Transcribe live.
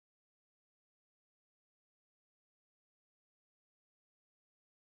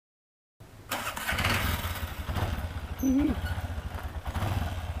Look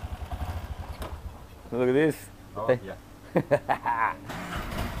at this. Oh, yeah.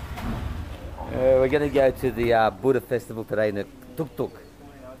 We're going to go to the Buddha festival today in the tuk-tuk.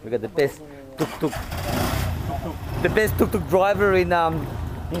 We got the best tuk-tuk, the best tuk-tuk driver in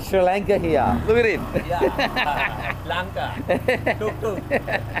Sri Lanka here. Look at him. Yeah. Lanka. Tuk-tuk.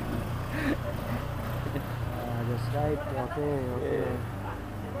 That's right. Okay.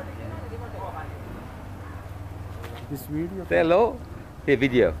 This video. Say hello. Here,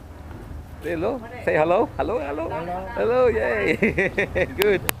 video. Say hello. Say hello. Hello, hello. Hello. Hello, yay.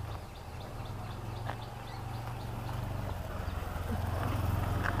 Good.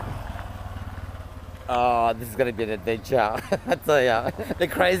 Oh, this is going to be an adventure. I tell you, they're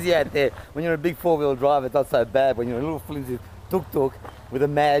crazy out there. When you're a big four-wheel drive, it's not so bad. When you're a little flimsy tuk-tuk with a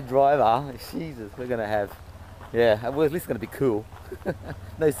mad driver, Jesus, we're going to have, yeah, well, at least it's going to be cool.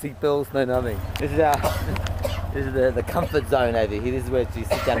 No seatbelts, no nothing. This is the comfort zone over here. This is where you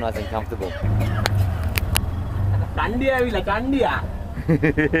sit down nice and comfortable. Kandiya vila kandiya.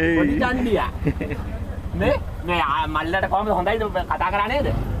 Podi kandiya. Ne mallata කොහමද හොඳයිද කතා කරා නේද?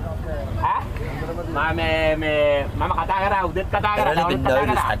 ඈ? මම කතා කරා උදෙත් කතා කරා dawit කතා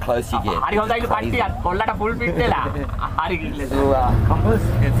කරා. How close you get. හරි හොඳයිලු පට්ටියක් කොල්ලට ෆුල් ෆිට් වෙලා. හරි කිල්ල. So compass,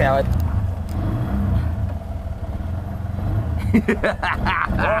 it's how it.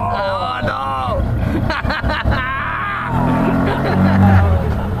 Oh no!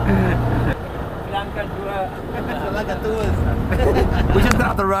 Lanka tours. We just got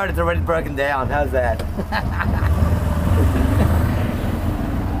off the road, it's already broken down. How's that?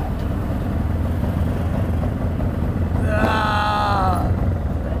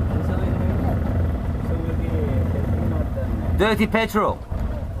 Dirty petrol.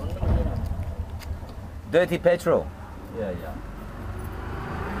 Dirty petrol. Yeah, yeah.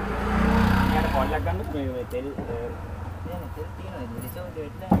 යාට කොල්ලක් ගන්නත් මේ තෙල් තියෙනවා resort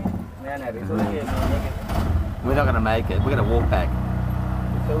එකට නෑ නෑ රිසෝට් එකේ We're not gonna make it. We're gonna walk back.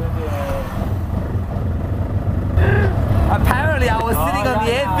 Apparently, I was sitting on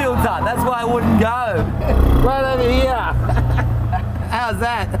the air filter. That's why I wouldn't go. Right over here. How's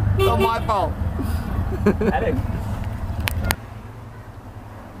that? It's not my fault. Alex.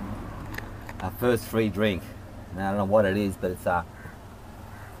 Our first free drink. Now, I don't know what it is, but it's a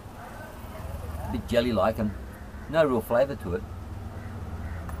bit jelly-like and no real flavour to it.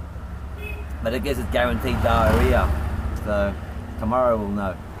 But I guess it's guaranteed diarrhea, so tomorrow we'll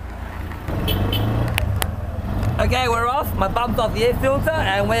know. Okay, we're off. My bum's off the air filter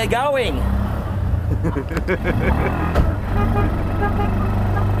and we're going.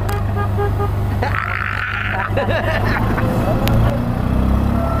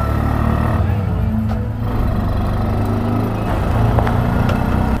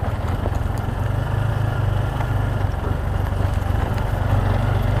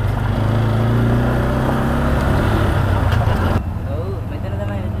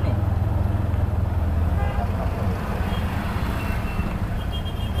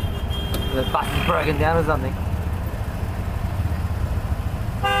 The bus is broken down or something.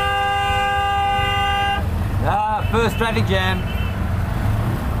 Ah, first traffic jam.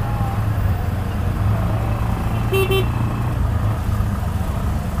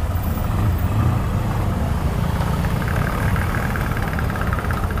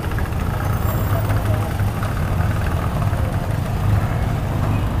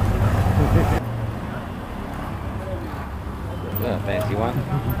 Yeah, fancy one.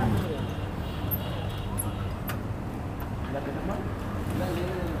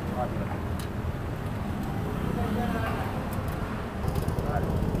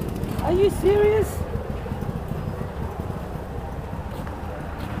 Are you serious?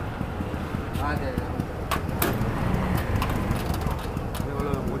 Okay.